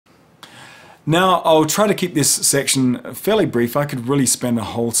Now, I'll try to keep this section fairly brief. I could really spend a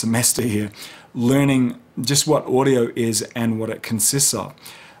whole semester here learning just what audio is and what it consists of.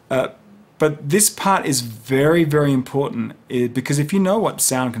 But this part is very, very important because if you know what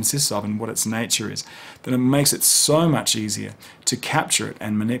sound consists of and what its nature is, then it makes it so much easier to capture it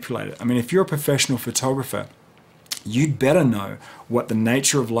and manipulate it. I mean, if you're a professional photographer, you'd better know what the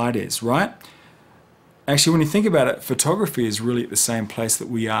nature of light is, right? Actually, when you think about it, photography is really at the same place that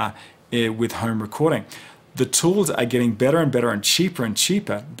we are with home recording. The tools are getting better and better and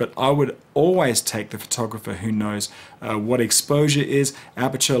cheaper, but I would always take the photographer who knows what exposure is,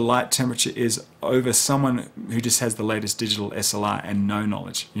 aperture, light, temperature is over someone who just has the latest digital SLR and no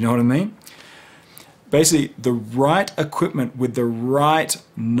knowledge. You know what I mean? Basically, the right equipment with the right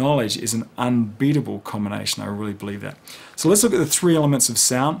knowledge is an unbeatable combination. I really believe that. So let's look at the three elements of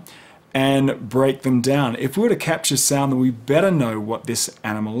sound and break them down. If we were to capture sound, then we better know what this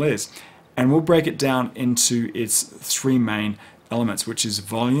animal is. And we'll break it down into its three main elements, which is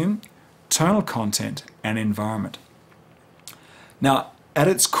volume, tonal content, and environment. Now, at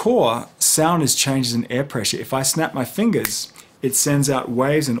its core, sound is changes in air pressure. If I snap my fingers, it sends out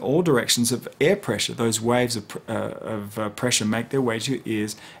waves in all directions of air pressure. Those waves of pressure make their way to your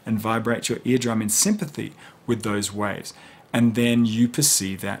ears and vibrate your eardrum in sympathy with those waves. And then you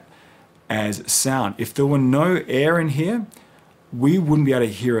perceive that as sound. If there were no air in here, we wouldn't be able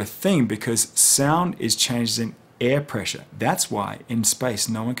to hear a thing because sound is changes in air pressure. That's why in space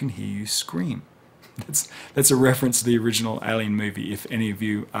no one can hear you scream. That's a reference to the original Alien movie, if any of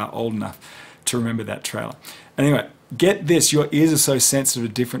you are old enough to remember that trailer. Anyway, get this, your ears are so sensitive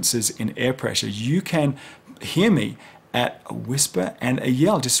to differences in air pressure. You can hear me at a whisper and a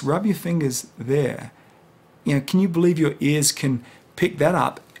yell. Just rub your fingers there. You know, can you believe your ears can pick that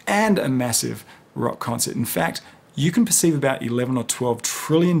up and a massive rock concert? In fact, you can perceive about 11 or 12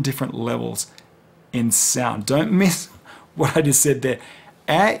 trillion different levels in sound. Don't miss what I just said there.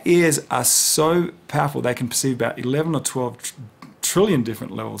 Our ears are so powerful they can perceive about 11 or 12 trillion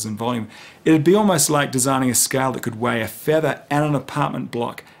different levels in volume. It'd be almost like designing a scale that could weigh a feather and an apartment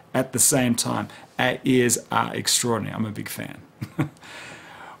block at the same time. Our ears are extraordinary. I'm a big fan.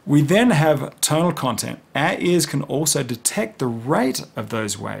 We then have tonal content. Our ears can also detect the rate of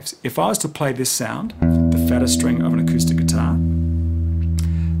those waves. If I was to play this sound, the fattest string of an acoustic guitar,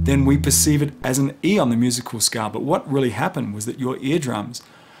 then we perceive it as an E on the musical scale. But what really happened was that your eardrums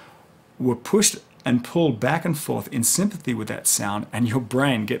were pushed and pulled back and forth in sympathy with that sound, and your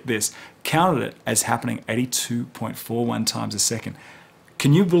brain, get this, counted it as happening 82.41 times a second.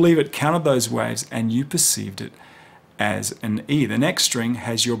 Can you believe it counted those waves and you perceived it as an E? The next string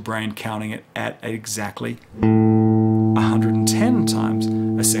has your brain counting it at exactly 110 times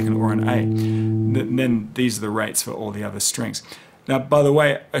a second, or an A. Then these are the rates for all the other strings. Now, by the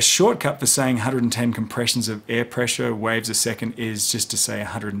way, a shortcut for saying 110 compressions of air pressure waves a second is just to say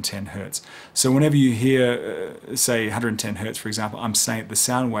 110 hertz. So whenever you hear, say 110 hertz, for example, I'm saying the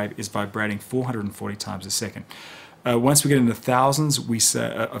sound wave is vibrating 440 times a second. Once we get into thousands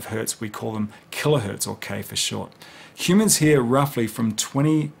of hertz, we call them kilohertz, or K for short. Humans hear roughly from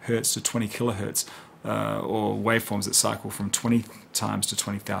 20 hertz to 20 kilohertz, or waveforms that cycle from 20 times to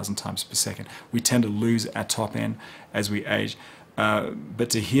 20,000 times per second. We tend to lose our top end as we age. But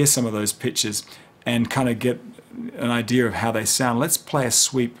to hear some of those pitches and kind of get an idea of how they sound, let's play a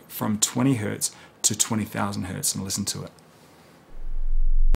sweep from 20 hertz to 20,000 hertz and listen to it.